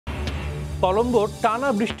কলম্বোর টানা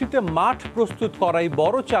বৃষ্টিতে মাঠ প্রস্তুত করাই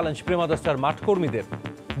বড় চ্যালেঞ্জ প্রেমাদাস্তার মাঠ কর্মীদের।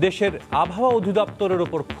 দেশের আবহাওয়া অধিদপ্তরের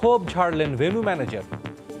ওপর ক্ষোভ ঝাড়লেন ভেন্যু ম্যানেজার।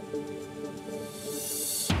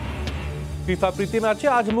 ফিফা প্রীতি ম্যাচে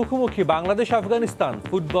আজ মুখোমুখি বাংলাদেশ আফগানিস্তান।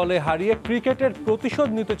 ফুটবলে হারিয়ে ক্রিকেটের প্রতিশোধ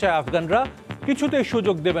নিতে চায় আফগানরা, কিছুতেই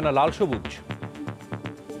সুযোগ দেবে না লাল সবুজ।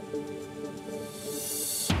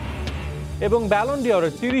 এবং ব্যালন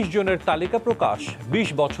ডি'অরের 30 জনের তালিকা প্রকাশ। 20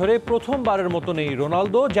 বছরে প্রথমবারের মতো নেই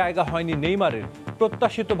রোনালদো, জায়গা হয়নি নেইমারের।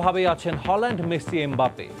 প্রত্যাশিতভাবেই আছেন হল্যান্ড, মেসি,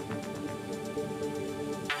 এমবাপে।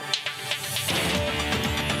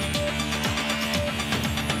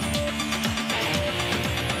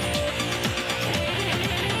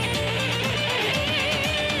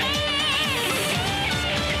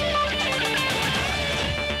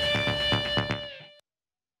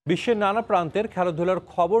 বিশ্বের নানা প্রান্তের খেলাধুলার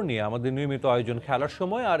খবর নিয়ে আমাদের নিয়মিত আয়োজন খেলার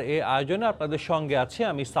সময়, আর এই আয়োজনে আপনাদের সঙ্গে আছে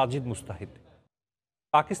আমি সাজিদ মুস্তাহিদ।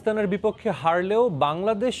 পাকিস্তানের বিপক্ষে হারলেও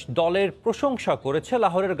বাংলাদেশ দলের প্রশংসা করেছে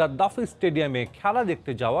লাহোরের গাদ্দাফি স্টেডিয়ামে খেলা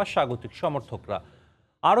দেখতে যাওয়া স্বাগতিক সমর্থকরা।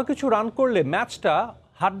 আরও কিছু রান করলে ম্যাচটা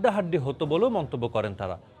হাড্ডাহাড্ডি হতো বলেও মন্তব্য করেন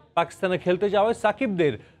তারা। পাকিস্তানে খেলতে যাওয়ায়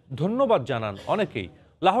সাকিবদের ধন্যবাদ জানান অনেকেই।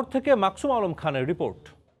 লাহোর থেকে মাকসুম আলম খানের রিপোর্ট।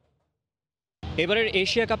 এবারের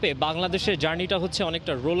এশিয়া কাপে বাংলাদেশের জার্নিটা হচ্ছে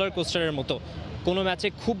অনেকটা রোলার কোস্টারের মতো। কোনো ম্যাচে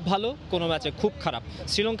খুব ভালো, কোনো ম্যাচে খুব খারাপ।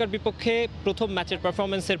 শ্রীলঙ্কার বিপক্ষে প্রথম ম্যাচের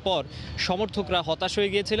পারফরমেন্সের পর সমর্থকরা হতাশ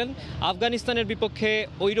হয়ে গিয়েছিলেন। আফগানিস্তানের বিপক্ষে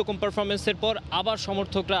ওই রকম পারফরমেন্সের পর আবার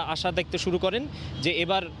সমর্থকরা আশা দেখতে শুরু করেন যে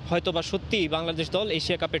এবার হয়তোবা সত্যিই বাংলাদেশ দল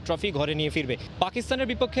এশিয়া কাপের ট্রফি ঘরে নিয়ে ফিরবে। পাকিস্তানের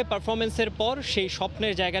বিপক্ষে পারফরমেন্সের পর সেই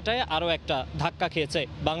স্বপ্নের জায়গাটায় আরও একটা ধাক্কা খেয়েছে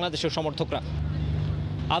বাংলাদেশের সমর্থকরা।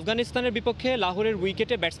 আফগানিস্তানের বিপক্ষে লাহোরের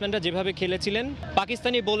উইকেটে ব্যাটসম্যানরা যেভাবে খেলেছিলেন,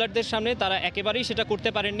 পাকিস্তানি বোলারদের সামনে তারা একেবারেই সেটা করতে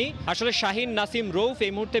পারেননি। আসলে শাহিন, নাসিম, রৌফ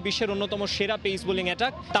এই মুহূর্তে বিশ্বের অন্যতম সেরা পেস বোলিং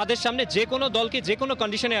অ্যাটাক। তাদের সামনে যে কোনো দলকে যে কোনো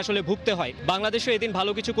কন্ডিশনে আসলে ভুগতে হয়। বাংলাদেশও এদিন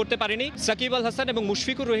ভালো কিছু করতে পারেনি। সাকিব আল হাসান এবং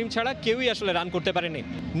মুশফিকুর রহিম ছাড়া কেউই আসলে রান করতে পারেনি।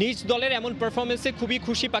 নিজ দলের এমন পারফরমেন্সে খুবই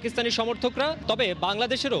খুশি পাকিস্তানি সমর্থকরা, তবে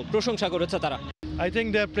বাংলাদেশেরও প্রশংসা করেছে তারা। I think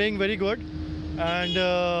they're playing very good and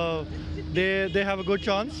they have a good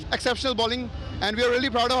chance. Exceptional bowling and we are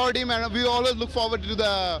really proud of our team and we always look forward to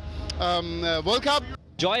the World Cup.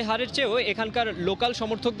 জয় হারের চেয়েও এখানকার local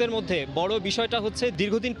সমর্থকদের মধ্যে বড় বিষয়টা হচ্ছে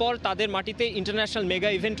দীর্ঘদিন পর তাদের মাটিতে ইন্টারন্যাশনাল মেগা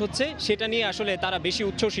ইভেন্ট হচ্ছে, সেটা নিয়ে আসলে তারা বেশি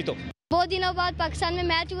উচ্ছ্বসিত। बहुत दिनों बाद पाकिस्तान में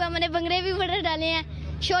मैच हुआ, मैंने भंगड़े भी बड़े डाले हैं,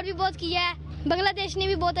 शोर भी बहुत किया है। बांग्लादेश ने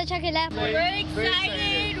भी बहुत अच्छा खेला है।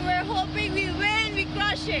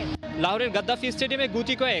 লাহোরের গাদ্দাফি স্টেডিয়ামে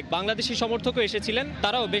গুটি কয়েক বাংলাদেশি সমর্থকও এসেছিলেন,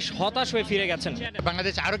 তারাও বেশ হতাশ হয়ে ফিরে গেছেন।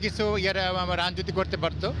 বাংলাদেশ আরো কিছু রান যদি করতে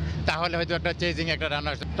পারতো তাহলে হয়তো একটা চেজিং একটা রান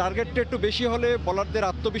আসতো। টার্গেটটা একটু বেশি হলে বোলারদের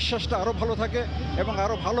আত্মবিশ্বাসটা আরো ভালো থাকে এবং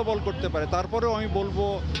আরো ভালো বল করতে পারে। তারপরেও আমি বলবো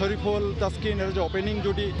শরীফুল, তাসকিনের যে ওপেনিং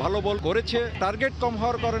জুটি ভালো বল করেছে। টার্গেট কম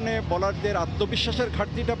হওয়ার কারণে বোলারদের আত্মবিশ্বাসের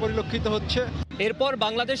ঘাটতিটা পরিলক্ষিত হচ্ছে। এরপর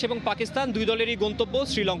বাংলাদেশ এবং পাকিস্তান দুই দলেরই গন্তব্য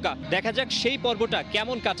শ্রীলঙ্কা। দেখা যাক সেই পর্বটা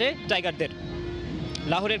কেমন কাটে টাইগারদের।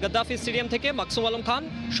 লাহোরের গাদ্দাফি স্টেডিয়াম থেকে মাকসুম আলম খান,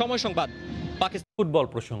 সময় সংবাদ, পাকিস্তান। ফুটবল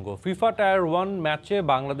প্রসঙ্গ। ফিফা টায়ার 1 ম্যাচে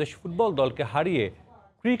বাংলাদেশ ফুটবল দলকে হারিয়ে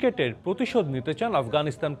ক্রিকেটের প্রতিশোধ নিতে চান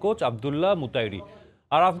আফগানিস্তান কোচ আব্দুল্লাহ মুতাইরি।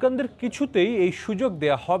 আর আফগানদের কিছুতেই এই সুযোগ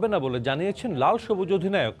দেয়া হবে না বলে জানিয়েছেন লাল সবুজ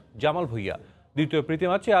অধিনায়ক জামাল ভুঁইয়া। দ্বিতীয় প্রীতি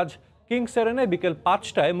ম্যাচে আজ কিংস এরেনায় বিকেল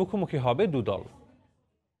 5টায় মুখোমুখি হবে দু দল।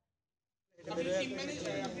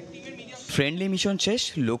 ফ্রেন্ডলি মিশন শেষ,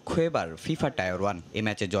 লক্ষ্য এবার ফিফা টায়ার 1। এই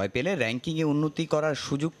ম্যাচে জয় পেলে র্যাঙ্কিংয়ে উন্নতি করার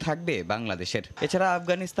সুযোগ থাকবে বাংলাদেশের। এছাড়া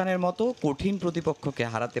আফগানিস্তানের মতো কঠিন প্রতিপক্ষকে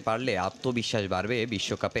হারাতে পারলে আত্মবিশ্বাস বাড়বে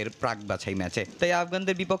বিশ্বকাপের প্রাক বাছাই ম্যাচে। তাই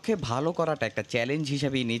আফগানদের বিপক্ষে ভালো করাটা একটা চ্যালেঞ্জ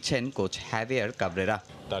হিসেবেই নিচ্ছেন কোচ হ্যাভিয়ার কাবরেরা।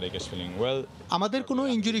 আমাদের কোনো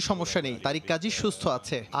ইনজুরি সমস্যা নেই, তারিক কাজী সুস্থ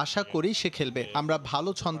আছে, আশা করি সে খেলবে। আমরা ভালো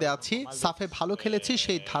ছন্দে আছি, সাফে ভালো খেলেছি,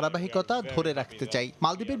 সেই ধারাবাহিকতা ধরে রাখতে চাই।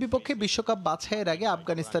 মালদ্বীপের বিপক্ষে বিশ্বকাপ বাছাইয়ের আগে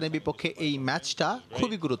আফগানিস্তানের বিপক্ষে এই ম্যাচটা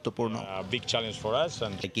খুবই গুরুত্বপূর্ণ।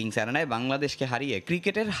 কিংস এরেনায় বাংলাদেশকে হারিয়ে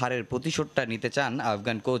ক্রিকেটের হারের প্রতিশোধটা নিতে চান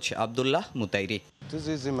আফগান কোচ আব্দুল্লাহ মুতাইরি।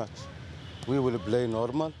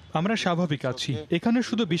 আমরা স্বাভাবিক আছি, এখানে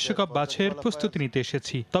শুধু বিশ্বকাপ বাছাইয়ের প্রস্তুতি নিতে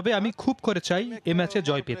এসেছি। তবে আমি খুব করে চাই এ ম্যাচে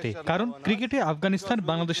জয় পেতে, কারণ ক্রিকেটে আফগানিস্তান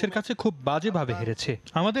বাংলাদেশের কাছে খুব বাজেভাবে হেরেছে।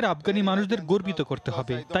 আমাদের আফগানি মানুষদের গর্বিত করতে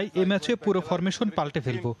হবে, তাই এ ম্যাচে পুরো ফরমেশন পাল্টে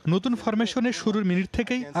ফেলবো। নতুন ফরমেশনের শুরুর মিনিট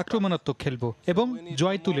থেকেই আক্রমণাত্মক খেলবো এবং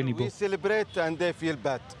জয় তুলে নিব।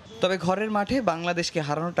 তবে ঘরের মাঠে বাংলাদেশকে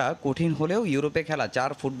হারানোটা কঠিন হলেও ইউরোপে খেলা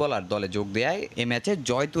 4 ফুটবলার দলে যোগ দেয় এ ম্যাচে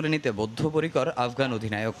জয় তুলে নিতে বদ্ধপরিকর আফগান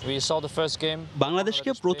অধিনায়ক। বাংলাদেশকে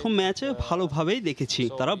প্রথম ম্যাচে ভালোভাবেই দেখেছি,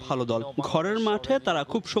 তারা ভালো দল। ঘরের মাঠে তারা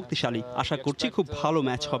খুব শক্তিশালী, আশা করছি খুব ভালো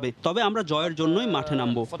ম্যাচ হবে। তবে আমরা জয়ের জন্যই মাঠে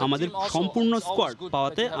নামবো। আমাদের সম্পূর্ণ স্কোয়াড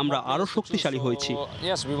পাওয়াতে আমরা আরো শক্তিশালী হয়েছি।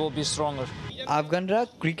 আফগানরা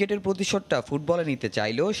ক্রিকেটের প্রতিশোধটা ফুটবলে নিতে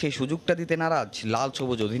চাইলেও সেই সুযোগটা দিতে নারাজ লাল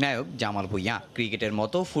সবুজ অধিনায়ক জামাল ভুঁইয়া। ক্রিকেটের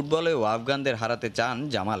মতো ফুটবলেও আফগানদের হারাতে চান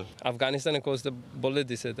জামাল। আফগানিস্তানের কোচ বলে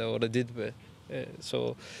দিছে তো ওরা জিতবে, so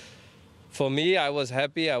for me I was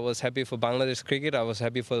happy for Bangladesh cricket, I was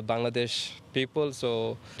happy for Bangladesh people, so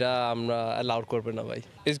এটা আমরা অ্যালাউ করব না ভাই।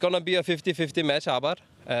 It's gonna be a 50-50 match আবার,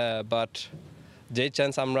 বাট যে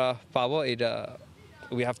চান্স আমরা পাবো এটা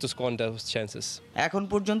we have to score those chances. এখন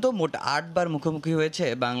পর্যন্ত মোট 8 বার মুখোমুখি হয়েছে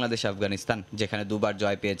বাংলাদেশ আফগানিস্তান, যেখানে 2 বার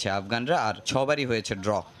জয় পেয়েছে আফগানরা আর 6 বারই হয়েছে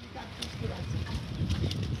ড্র।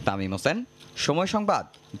 তামিম হোসেন, সময় সংবাদ,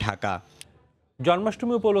 ঢাকা।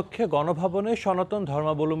 জন্মাষ্টমী উপলক্ষে গণভবনে সনাতন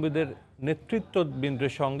ধর্মাবলম্বীদের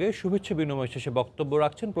নেতৃত্ববৃন্দের সঙ্গে শুভেচ্ছা বিনিময় শেষে বক্তব্য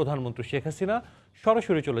রাখছেন প্রধানমন্ত্রী শেখ হাসিনা।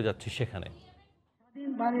 সরাসরি চলে যাচ্ছে সেখানে।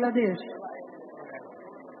 বাংলাদেশ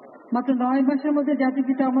মাত্র 9 মাসের মধ্যে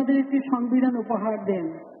জাতিপিতা আমাদের একটি সংবিধান উপহার দেন,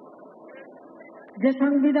 যে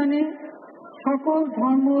সংবিধানে সকল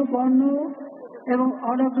ধর্ম, বর্ণ এবং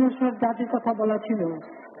অনগ্রসর জাতির কথা বলা ছিল।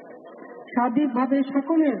 স্বাধীনভাবে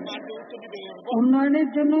সকলের উন্নয়নের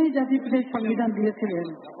জন্যই জাতিপিতা সংবিধান দিয়েছিলেন।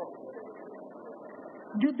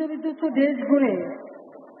 যুদ্ধবিধ্বস্ত দেশ গড়ে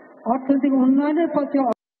অর্থনৈতিক উন্নয়নের পথে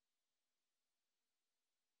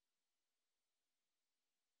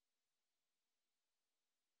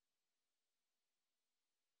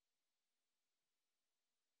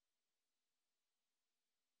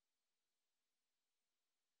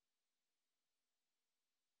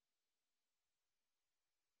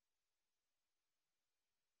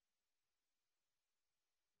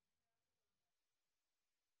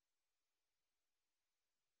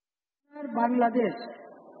বাংলাদেশ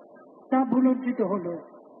তা ভুলঞ্চিত হলো।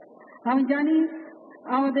 আমি জানি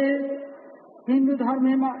আমাদের হিন্দু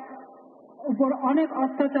ধর্মের উপর অনেক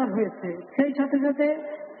অত্যাচার হয়েছে। সেই সাথে সাথে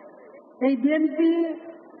এই বিএনপি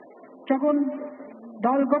যখন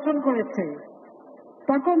দল গঠন করেছে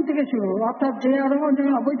তখন থেকে শুরু, অর্থাৎ যে রহমান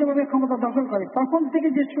যখন অবৈধভাবে ক্ষমতা দখল করে তখন থেকে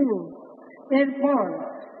যে শুরু, এরপর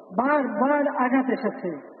বারবার আঘাত এসেছে,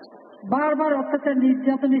 বারবার অত্যাচার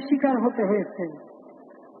নির্যাতনের শিকার হতে হয়েছে।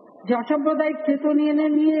 যে অসাম্প্রদায়িক চেতনা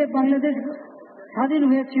নিয়ে বাংলাদেশ স্বাধীন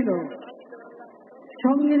হয়েছিল,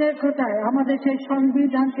 সংবিধানের কথায় আমাদের সেই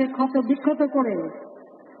সংবিধানকে ক্ষত বিক্ষত করে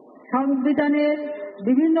সংবিধানের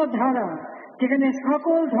বিভিন্ন ধারা, যেখানে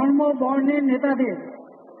সকল ধর্ম বর্ণের নেতাদের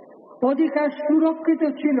অধিকার সুরক্ষিত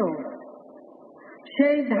ছিল,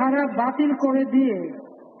 সেই ধারা বাতিল করে দিয়ে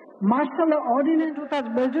মার্শাল অর্ডিন্যান্স তার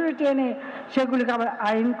মেজরিটি এনে সেগুলিকে আবার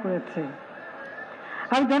আইন করেছে।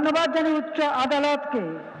 আমি ধন্যবাদ জানাই উচ্চ আদালতকে।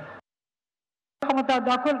 ক্ষমতা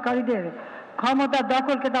দখলকারীদের ক্ষমতা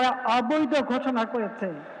দখলকে তারা অবৈধ ঘোষণা করেছে।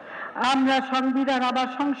 আমরা সংবিধান আবার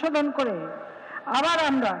সংশোধন করে আবার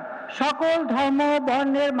আমরা সকল ধর্ম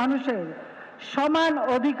বর্ণের মানুষের সমান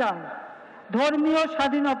অধিকার, ধর্মীয়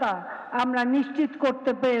স্বাধীনতা আমরা নিশ্চিত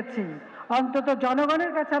করতে পেরেছি। অন্তত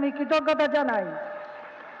জনগণের কাছে আমি কৃতজ্ঞতা জানাই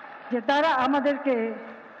যে তারা আমাদেরকে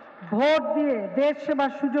ভোট দিয়ে দেশ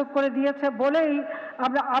সেবার সুযোগ করে দিয়েছে বলেই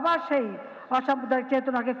আমরা আবার সেই অসাম্প্রদায়িক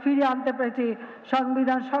চেতনাকে ফিরিয়ে আনতে পেরেছি।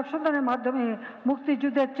 সংবিধান সংশোধনের মাধ্যমে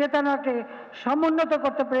মুক্তিযুদ্ধের চেতনাকে সমুন্নত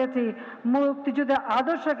করতে পেরেছি, মুক্তিযুদ্ধের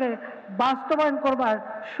আদর্শকে বাস্তবায়ন করবার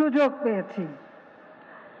সুযোগ পেয়েছি।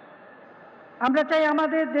 আমরা চাই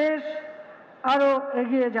আমাদের দেশ আরো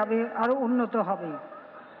এগিয়ে যাবে, আরো উন্নত হবে।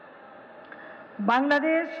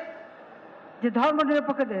 বাংলাদেশ যে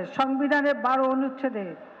ধর্মনিরপেক্ষ দেশ, সংবিধানের 12 অনুচ্ছেদে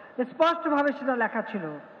স্পষ্টভাবে সেটা লেখা ছিল।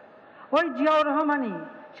 ওই জিয়াউর রহমানই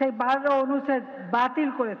সেই 12 অনুচ্ছেদ বাতিল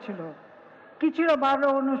করেছিল। কি ছিল 12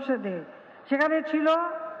 অনুচ্ছেদে? সেখানে ছিল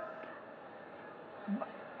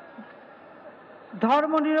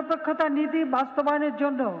ধর্মনিরপেক্ষতা নীতি বাস্তবায়নের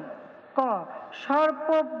জন্য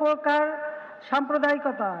সর্বপ্রকার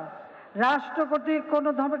সাম্প্রদায়িকতা, রাষ্ট্র কর্তৃক কোন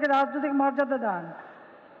ধর্মকে রাজনৈতিক মর্যাদা দান,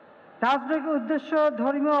 রাজনৈতিক উদ্দেশ্য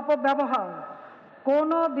ধর্মীয় অপব্যবহার,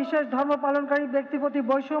 কোন বিশেষ ধর্ম পালনকারী ব্যক্তির প্রতি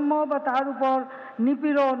বৈষম্য বা তার উপর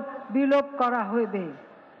নিপীড়ন বিলোপ করা হইবে।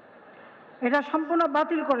 এটা সম্পূর্ণ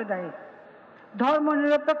বাতিল করে দেয়।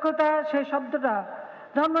 ধর্মনিরপেক্ষতা, সেই শব্দটা,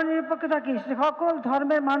 ধর্মনিরপেক্ষতা কি? সকল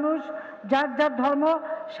ধর্মের মানুষ যার যার ধর্ম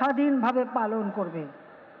স্বাধীনভাবে পালন করবে।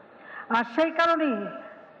 আর সেই কারণেই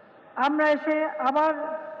আমরা এসে আবার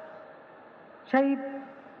সেই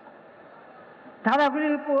ধারাগুলি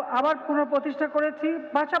আবার পুনঃপ্রতিষ্ঠা করেছি।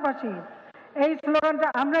 পাশাপাশি এই স্লোগানটা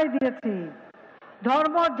আমরাই দিয়েছি,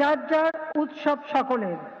 ধর্ম যার যার, উৎসব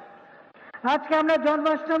সকলের। আজকে আমরা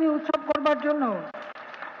জন্মাষ্টমী উৎসব করবার জন্য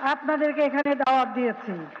আপনাদেরকে এখানে দাওয়াত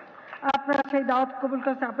দিয়েছি, আপনারা সেই দাওয়াত কবুল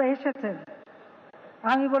করেছেন, আপনারা এসেছেন।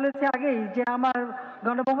 আমি বলেছি আগেই যে আমার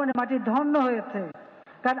গণভবনে মাটি ধন্য হয়েছে,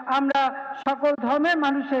 কারণ আমরা সকল ধর্মের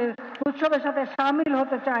মানুষের উৎসবের সাথে সামিল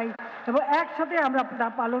হতে চাই এবং একসাথে আমরা তা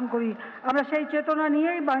পালন করি। আমরা সেই চেতনা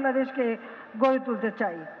নিয়েই বাংলাদেশকে গড়ে তুলতে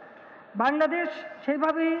চাই। বাংলাদেশ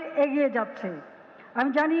সেইভাবেই এগিয়ে যাচ্ছে। আমি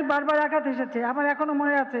জানি বারবার আঘাত এসেছে, আমার এখনো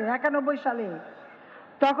মনে আছে 91 সালে,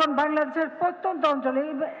 তখন বাংলাদেশের প্রত্যন্ত অঞ্চলে,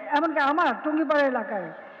 এমনকি আমার টুঙ্গিপাড়া এলাকায়,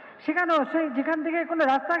 সেখানেও যেখান থেকে কোনো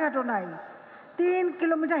রাস্তাঘাটও নাই, 3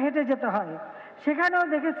 কিলোমিটার হেঁটে যেতে হয়, সেখানেও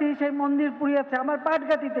দেখেছি সেই মন্দির পুড়িয়েছে। আমার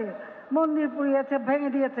পাটগাতিতে মন্দির পুড়িয়েছে, ভেঙে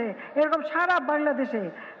দিয়েছে। এরকম সারা বাংলাদেশে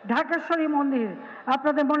ঢাকেশ্বরী মন্দির,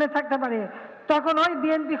 আপনাদের মনে থাকতে পারে, তখন ওই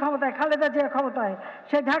বিএনপি ক্ষমতায়, খালেদা জিয়া ক্ষমতায়,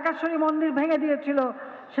 সেই ঢাকেশ্বরী মন্দির ভেঙে দিয়েছিল,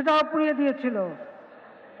 সেটাও পুড়িয়ে দিয়েছিল।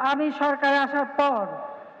 আমি সরকারে আসার পর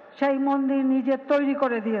সেই মন্দির নিজে তৈরি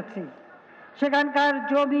করে দিয়েছি, সেখানকার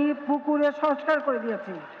জমি পুকুরে সংস্কার করে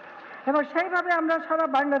দিয়েছি এবং সেইভাবে আমরা সারা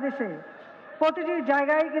বাংলাদেশে প্রতিটি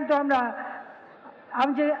জায়গায় কিন্তু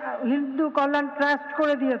আমি যে হিন্দু কল্যাণ ট্রাস্ট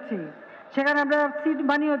করে দিয়েছি, সেখানে আমরা সিট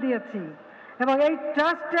মানিও দিয়েছি এবং এই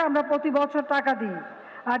ট্রাস্টে আমরা প্রতি বছর টাকা দিই,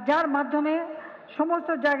 আর যার মাধ্যমে সমস্ত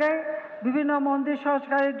জায়গায় বিভিন্ন মন্দির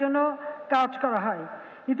সংস্কারের জন্য কাজ করা হয়।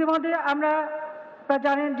 ইতিমধ্যে আমরা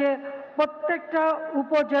জানেন যে প্রত্যেকটা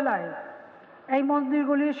উপজেলায় এই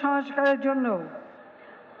মন্দিরগুলি সংস্কারের জন্য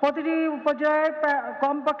প্রতিটি উপজেলায়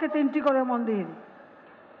কমপক্ষে 3টি করে মন্দির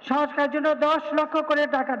সংস্কারের জন্য 10 লক্ষ করে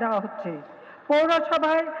টাকা দেওয়া হচ্ছে।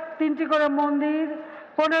 পৌরসভায় 3টি করে মন্দির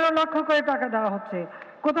 15 লক্ষ করে টাকা দেওয়া হচ্ছে।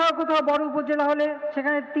 কোথাও কোথাও বড় উপজেলা হলে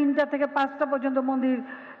সেখানে 3টা থেকে 5টা পর্যন্ত মন্দির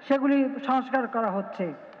সেগুলি সংস্কার করা হচ্ছে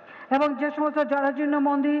এবং যে সমস্ত জরাজীর্ণ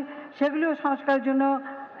মন্দির সেগুলিও সংস্কারের জন্য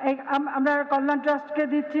আমরা কল্যাণ ট্রাস্টকে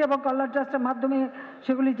দিচ্ছি এবং কল্যাণ ট্রাস্টের মাধ্যমে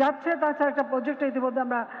সেগুলি যাচ্ছে। তাছাড়া একটা প্রজেক্ট ইতিমধ্যে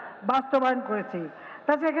আমরা বাস্তবায়ন করেছি।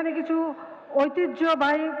 তাছাড়া এখানে কিছু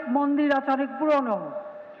ঐতিহ্যবাহী মন্দির আছে অনেক পুরনো,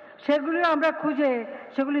 সেগুলিও আমরা খুঁজে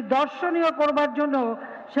সেগুলি দর্শনীয় করবার জন্য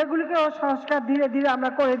সেগুলিকেও সংস্কার ধীরে ধীরে আমরা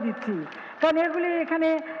করে দিচ্ছি। কারণ এগুলি এখানে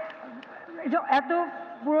এত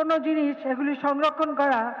পুরনো জিনিস, এগুলি সংরক্ষণ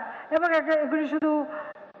করা এবং এগুলি শুধু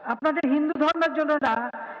আপনাদের হিন্দু ধর্মের জন্য না,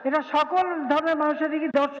 এটা সকল ধর্মের মানুষেরই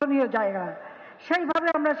দর্শনীয় জায়গা। সেইভাবে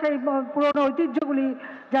আমরা সেই পুরনো ঐতিহ্যগুলি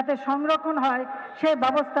যাতে সংরক্ষণ হয় সেই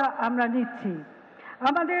ব্যবস্থা আমরা নিচ্ছি।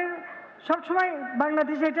 আমাদের সবসময়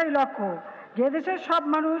বাংলাদেশে এটাই লক্ষ্য যে দেশের সব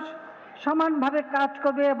মানুষ সমানভাবে কাজ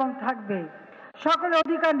করবে এবং থাকবে, সকলে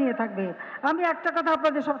অধিকার নিয়ে থাকবে। আমি একটা কথা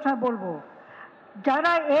আপনাদের সবসময় বলবো,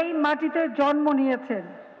 যারা এই মাটিতে জন্ম নিয়েছেন,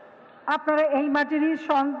 আপনারা এই মাটিরই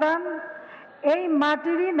সন্তান, এই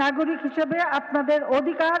মাটিরই নাগরিক হিসেবে আপনাদের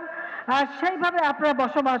অধিকার, আর সেইভাবে আপনারা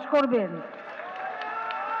বসবাস করবেন।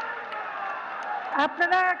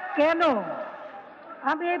 আপনারা কেন,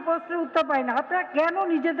 আমি এই প্রশ্নের উত্তর পাই না, আপনারা কেন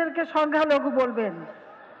নিজেদেরকে সংখ্যালঘু বলবেন?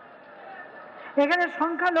 এখানে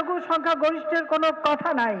সংখ্যালঘু সংখ্যাগরিষ্ঠের কোনো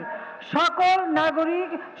কথা নাই, সকল নাগরিক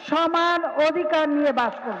সমান অধিকার নিয়ে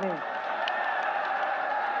বাস করবে।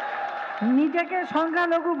 নিজেকে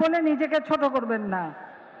সংখ্যালঘু বলে নিজেকে ছোট করবেন না,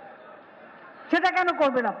 সেটা কেন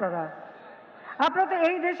করবেন আপনারা? আপনারা তো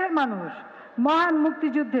এই দেশের মানুষ। মহান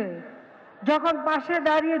মুক্তিযুদ্ধে যখন পাশে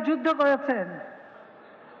দাঁড়িয়ে যুদ্ধ করেছেন,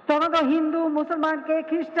 তখন তো হিন্দু মুসলমান কে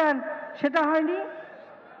খ্রিস্টান সেটা হয়নি।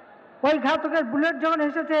 ওই ঘাতকের বুলেট যখন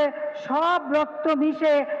এসেছে, সব রক্ত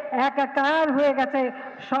মিশে একাকার হয়ে গেছে,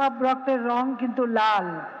 সব রক্তের রং কিন্তু লাল।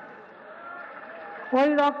 ওই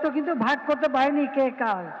রক্ত কিন্তু ভাগ করতে পারেনি কে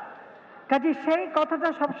কার। কাজে সেই কথাটা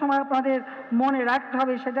সবসময় আপনাদের মনে রাখতে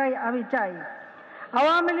হবে, সেটাই আমি চাই।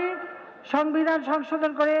 আওয়ামী লীগ সংবিধান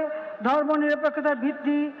সংশোধন করে ধর্মনিরপেক্ষতার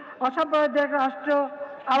ভিত্তি অসাম্প্রদায়িক রাষ্ট্র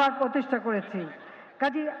আবার প্রতিষ্ঠা করেছি।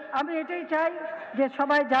 কাজে আমি এটাই চাই যে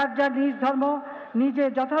সবাই যার যার নিজ ধর্ম নিজে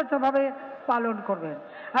যথাযথভাবে পালন করবেন।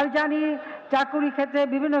 আমি জানি চাকুরি ক্ষেত্রে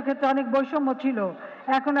বিভিন্ন ক্ষেত্রে অনেক বৈষম্য ছিল,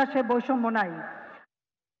 এখন আর সে বৈষম্য নাই।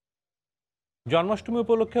 জন্মাষ্টমী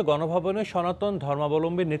উপলক্ষে গণভবনে সনাতন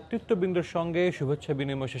ধর্মাবলম্বী নেতৃত্ববৃন্দের সঙ্গে শুভেচ্ছা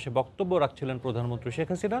বিনিময় শেষে বক্তব্য রাখছিলেন প্রধানমন্ত্রী শেখ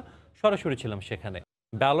হাসিনা। সরাসরি ছিলাম সেখানে।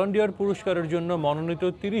 ব্যালন ডি'অর পুরস্কারের জন্য মনোনীত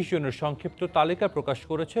 30 জনের সংক্ষিপ্ত তালিকা প্রকাশ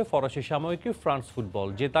করেছে ফরাসি সাময়িকী ফ্রান্স ফুটবল।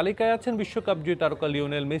 যে তালিকায় আছেন বিশ্বকাপ জয়ী তারকা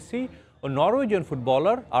লিওনেল মেসি ও নরওয়েজিয়ান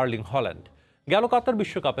ফুটবলার আর্লিং হল্যান্ড। গেল কাতার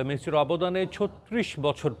বিশ্বকাপে মেসির অবদানে 36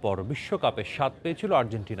 বছর পর বিশ্বকাপে স্বাদ পেয়েছিল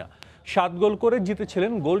আর্জেন্টিনা। 7 গোল করে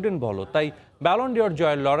জিতেছিলেন গোল্ডেন বলও। তাই ব্যালন ডি'অর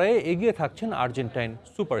জয়ের লড়াইয়ে এগিয়ে থাকছেন আর্জেন্টাইন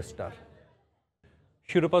সুপারস্টার।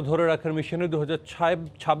 শিরোপা ধরে রাখার মিশনে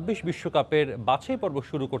 2026 বিশ্বকাপের বাছাই পর্ব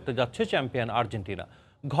শুরু করতে যাচ্ছে চ্যাম্পিয়ন আর্জেন্টিনা।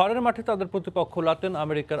 ঘরের মাঠে তাদের প্রতিপক্ষ লাতিন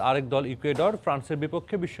আমেরিকার আরেক দল ইকুয়েডর। ফ্রান্সের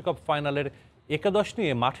বিপক্ষে বিশ্বকাপ ফাইনালের একাদশ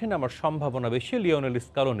নিয়ে মাঠে নামার সম্ভাবনা বেশি লিওনেল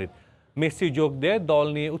স্কালোনির। মেসি যোগ দেয় দল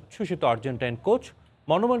নিয়ে উচ্ছ্বসিত আর্জেন্টাইন কোচ।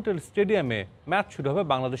 মনুমেন্টাল স্টেডিয়ামে ম্যাচ শুরু হবে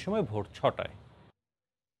বাংলাদেশ সময় ভোর 6টায়।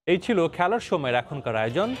 এই ছিল খেলার সময়ের এখনকার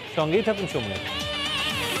আয়োজন। সঙ্গেই থাকুন সময়।